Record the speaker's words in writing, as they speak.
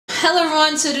Hello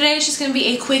everyone, so today is just going to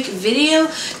be a quick video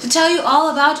to tell you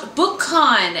all about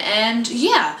Bookcon, and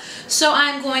yeah, so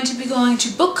I'm going to be going to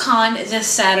Bookcon this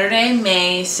Saturday,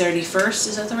 May 31st,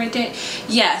 is that the right date?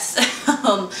 Yes.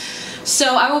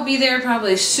 So I will be there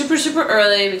probably super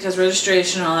early because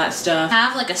registration and all that stuff. I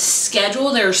have like a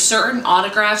schedule. There are certain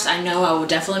autographs I know I will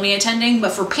definitely be attending,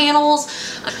 but for panels,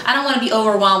 I don't want to be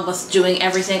overwhelmed with doing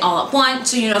everything all at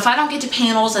once. So, you know, if I don't get to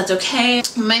panels, that's okay.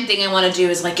 The main thing I want to do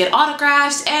is like get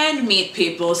autographs and meet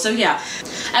people. So yeah,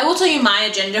 I will tell you my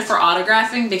agenda for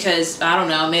autographing because I don't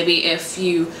know, maybe if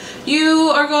you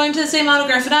are going to the same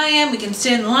autograph that I am, we can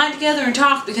stand in line together and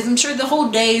talk, because I'm sure the whole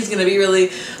day is going to be really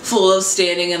full of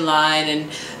standing in line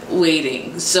and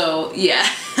waiting. So yeah.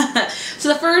 So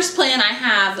the first plan I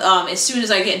have, as soon as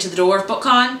I get into the door of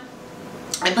Bookcon,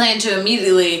 I plan to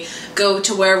immediately go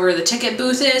to wherever the ticket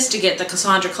booth is to get the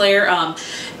Cassandra Clare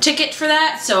ticket for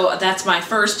that. So that's my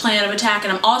first plan of attack,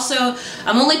 and I'm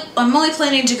only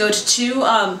planning to go to two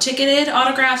ticketed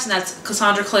autographs, and that's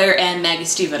Cassandra Clare and Maggie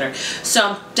Stiefvater. So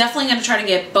I'm definitely going to try to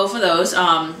get both of those.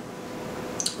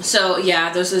 So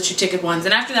yeah, those are the two ticket ones,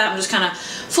 and after that I'm just kind of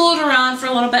floating around for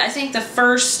a little bit. I think I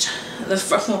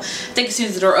think as soon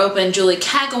as the door opened, Julie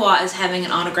Kagawa is having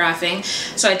an autographing,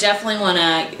 so I definitely want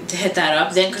to hit that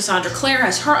up. Then Cassandra Clare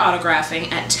has her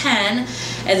autographing at 10,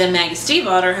 and then Maggie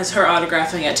Stiefvater has her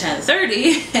autographing at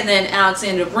 10:30, and then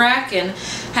Alexandra Bracken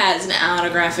has an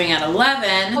autographing at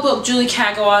 11. The book Julie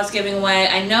Kagawa is giving away.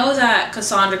 I know that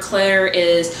Cassandra Clare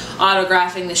is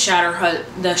autographing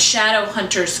the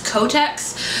Shadowhunters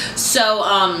Codex, so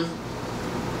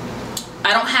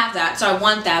I don't have that, so I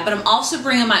want that, but I'm also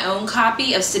bringing my own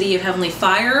copy of City of Heavenly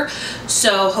Fire,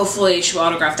 so hopefully she'll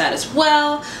autograph that as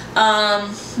well.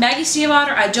 Maggie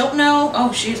Stiefvater, I don't know.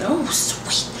 Oh, sweet.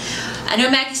 I know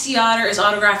Maggie Stiefvater is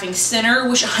autographing Sinner,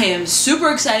 which I am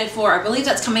super excited for. I believe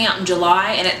that's coming out in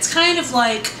July, and it's kind of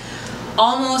like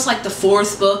almost like the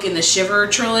fourth book in the Shiver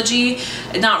trilogy.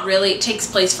 Not really, it takes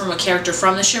place from a character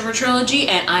from the Shiver trilogy,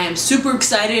 and I am super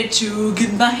excited to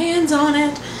get my hands on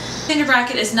it. Alexandra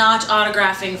Bracken is not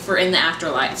autographing for In the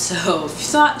Afterlight, so if you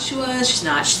thought she was, she's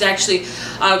not. She's actually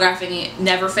autographing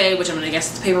Never Fade, which I'm going to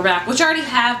guess is the paperback, which I already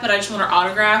have, but I just want her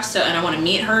autograph, so, and I want to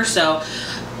meet her, so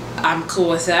I'm cool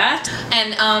with that.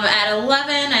 And at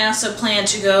 11, I also plan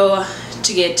to go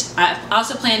to get,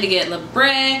 Libre,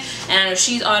 and I know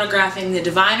she's autographing the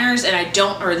Diviners, and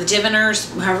or the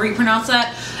Diviners, however you pronounce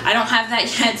that. I don't have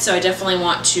that yet, so I definitely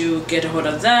want to get a hold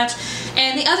of that.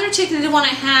 And the other ticketed one I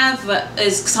have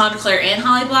is Cassandra Clare and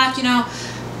Holly Black. You know,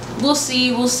 we'll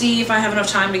see if I have enough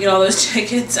time to get all those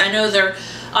tickets. I know they're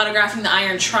autographing the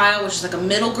Iron Trial, which is like a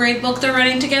middle grade book they're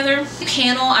writing together. The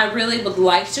panel I really would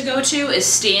like to go to is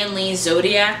Stan Lee's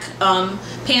Zodiac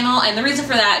panel, and the reason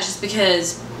for that is just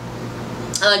because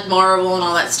I like Marvel and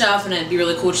all that stuff, and it'd be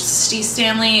really cool just to see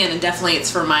Stan Lee, and definitely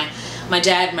it's for my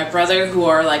dad and my brother who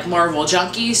are like Marvel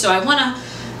junkies, so I want to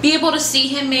be able to see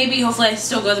him maybe. Hopefully I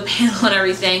still go to the panel and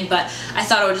everything, but I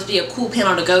thought it would just be a cool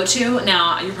panel to go to.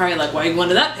 Now, you're probably like, why are you going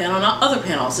to that panel, not other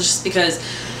panels? It's just because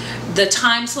the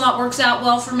time slot works out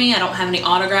well for me. I don't have any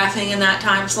autographing in that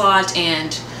time slot,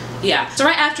 and yeah. So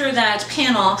right after that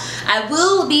panel, I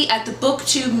will be at the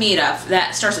BookTube meetup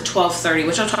that starts at 12:30,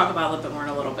 which I'll talk about a little bit more in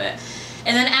a little bit.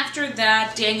 And then after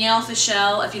that, Danielle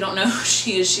Fischel, if you don't know who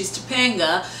she is, she's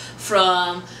Topanga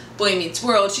from Boy Meets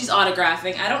World. She's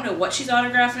autographing. I don't know what she's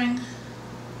autographing.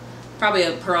 Probably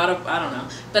her I don't know.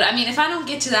 But I mean, if I don't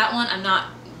get to that one, I'm not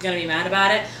gonna be mad about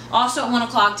it. Also at 1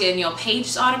 o'clock, Danielle Page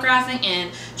is autographing,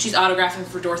 and she's autographing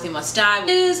for Dorothy Must Die.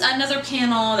 There is another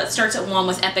panel that starts at 1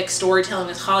 with Epic Storytelling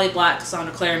with Holly Black,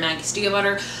 Cassandra Clare, and Maggie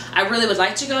Stiefvater. I really would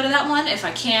like to go to that one. If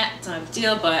I can't, it's not a big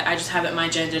deal, but I just have it in my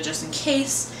agenda just in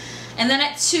case. And then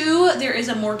at 2, there is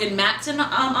a Morgan Matson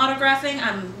autographing.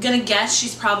 I'm gonna guess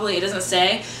she's probably, it doesn't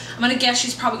say, I'm gonna guess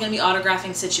she's probably gonna be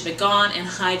autographing Since You've Been Gone, and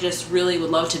I just really would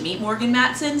love to meet Morgan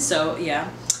Matson, so yeah.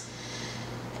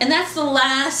 And that's the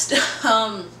last,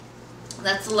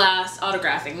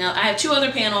 autographing. Now, I have 2 other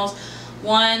panels.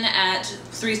 One at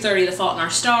 3:30, The Fault in Our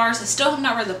Stars. I still have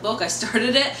not read the book. I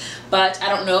started it, but I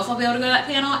don't know if I'll be able to go to that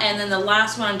panel. And then the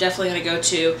last one I'm definitely gonna go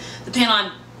to, the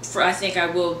panel I think I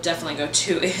will definitely go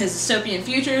to, is Dystopian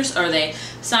Futures. Are they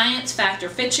science, fact, or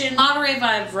fiction? Moderated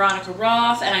by Veronica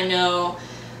Roth, and I know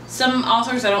some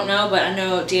authors I don't know, but I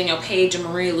know Danielle Page and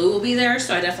Marie Lu will be there,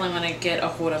 so I definitely want to get a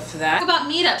hold of that. About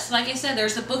meetups, like I said,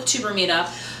 there's the Booktuber meetup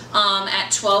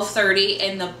at 12:30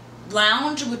 in the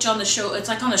lounge, which on the show, it's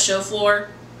like on the show floor.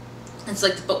 It's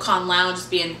like the Bookcon lounge is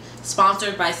being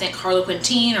sponsored by, I think, Harlequin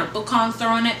Teen or Bookcon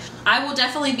throwing it. I will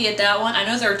definitely be at that one. I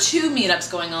know there are 2 meetups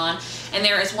going on, and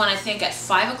there is one, I think, at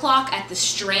 5 o'clock at the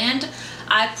Strand.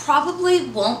 I probably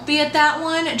won't be at that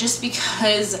one just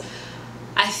because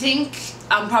I think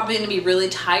I'm probably going to be really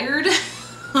tired.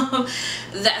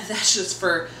 That's just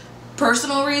for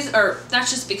personal reasons, or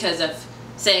that's just because of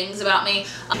things about me.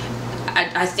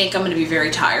 I think I'm going to be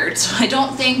very tired, so I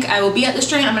don't think I will be at this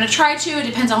train. I'm going to try to. It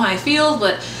depends on how I feel,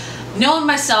 but knowing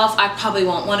myself, I probably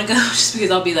won't want to go just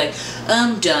because I'll be like,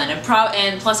 I'm done.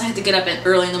 And plus I have to get up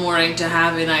early in the morning to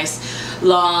have a nice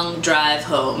long drive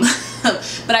home.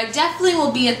 But I definitely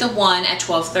will be at the one at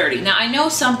 12:30. Now I know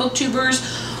some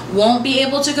booktubers won't be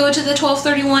able to go to the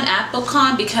 12:31 at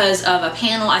Bookcon because of a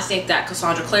panel I think that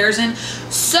Cassandra Clare's in.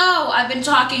 So I've been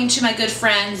talking to my good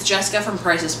friends Jessica from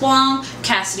Prices Blanc,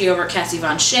 Cassidy over at Cassie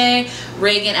Von Shea,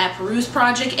 Reagan at Peruse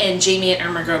Project, and Jamie at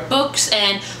Ermengarde Books,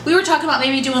 and we were talking about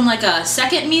maybe doing like a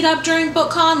second meetup during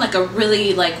Bookcon, like a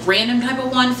really like random type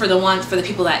of one for the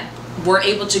people that weren't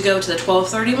able to go to the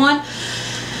 12:31.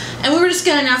 And we were just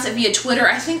going to announce it via Twitter.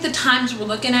 I think the times we're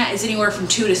looking at is anywhere from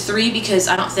 2 to 3 because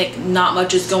I don't think not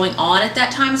much is going on at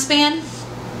that time span.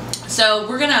 So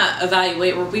we're going to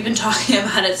evaluate. We've been talking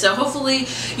about it. So hopefully,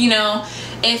 you know,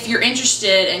 if you're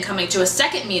interested in coming to a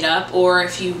second meetup, or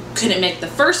if you couldn't make the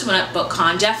first one at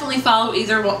Bookcon, definitely follow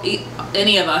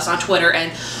any of us on Twitter,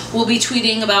 and we'll be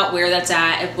tweeting about where that's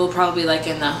at. It will probably be like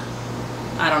in the,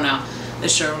 I don't know, the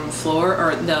showroom floor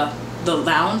or the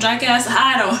lounge, I guess.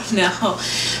 I don't know.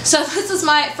 So this is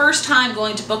my first time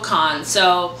going to Bookcon.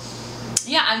 So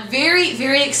yeah, I'm very,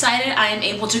 very excited I am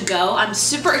able to go. I'm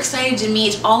super excited to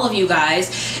meet all of you guys.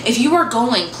 If you are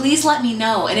going, please let me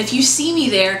know. And if you see me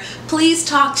there, please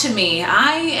talk to me.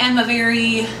 I am a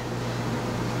very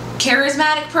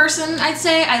charismatic person, I'd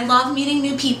say. I love meeting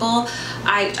new people.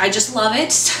 I just love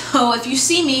it. So if you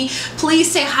see me,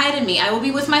 please say hi to me. I will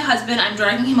be with my husband. I'm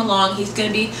dragging him along. He's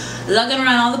going to be lugging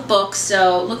around all the books.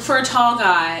 So look for a tall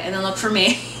guy and then look for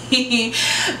me.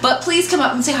 But please come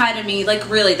up and say hi to me. Like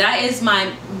really, that is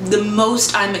the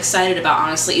most I'm excited about,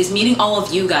 honestly, is meeting all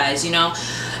of you guys, you know.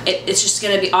 It's just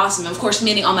going to be awesome. Of course,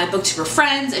 meeting all my booktuber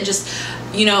friends and just,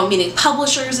 you know, meeting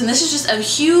publishers. And this is just a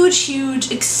huge,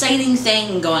 huge, exciting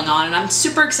thing going on. And I'm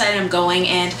super excited I'm going,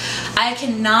 and I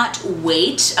cannot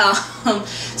wait.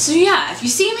 So yeah, if you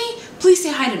see me, please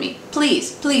say hi to me.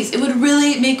 Please, please. It would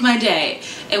really make my day.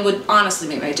 It would honestly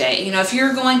make my day. You know, if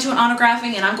you're going to an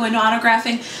autographing and I'm going to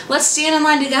autographing, let's stand in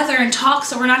line together and talk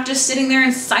so we're not just sitting there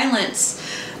in silence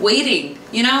waiting.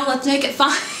 You know, let's make it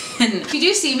fun. If you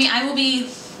do see me, I will be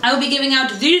giving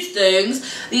out these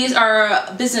things. These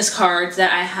are business cards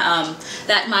that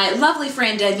that my lovely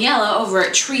friend Daniela over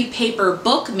at Tree Paper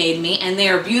Book made me, and they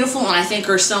are beautiful, and I thank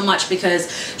her so much because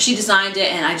she designed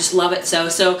it and I just love it so.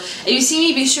 So if you see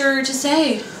me, be sure to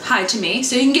say hi to me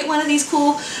so you can get one of these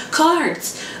cool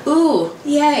cards. Ooh,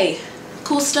 yay.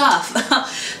 Cool stuff.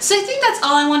 So I think that's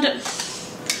all I wanted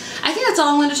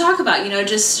to talk about, you know,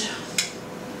 just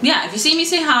yeah, if you see me,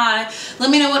 say hi. Let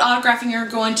me know what autographing you're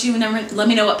going to, and then let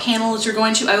me know what panels you're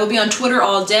going to. I will be on Twitter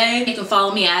all day. You can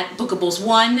follow me at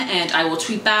Bookables1, and I will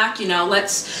tweet back. You know,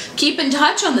 let's keep in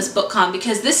touch on this Bookcon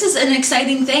because this is an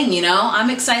exciting thing, you know. I'm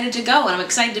excited to go, and I'm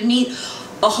excited to meet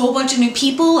a whole bunch of new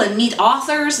people and meet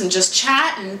authors and just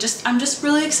chat, and I'm just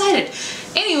really excited.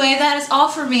 Anyway, that is all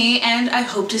for me, and I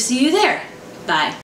hope to see you there. Bye.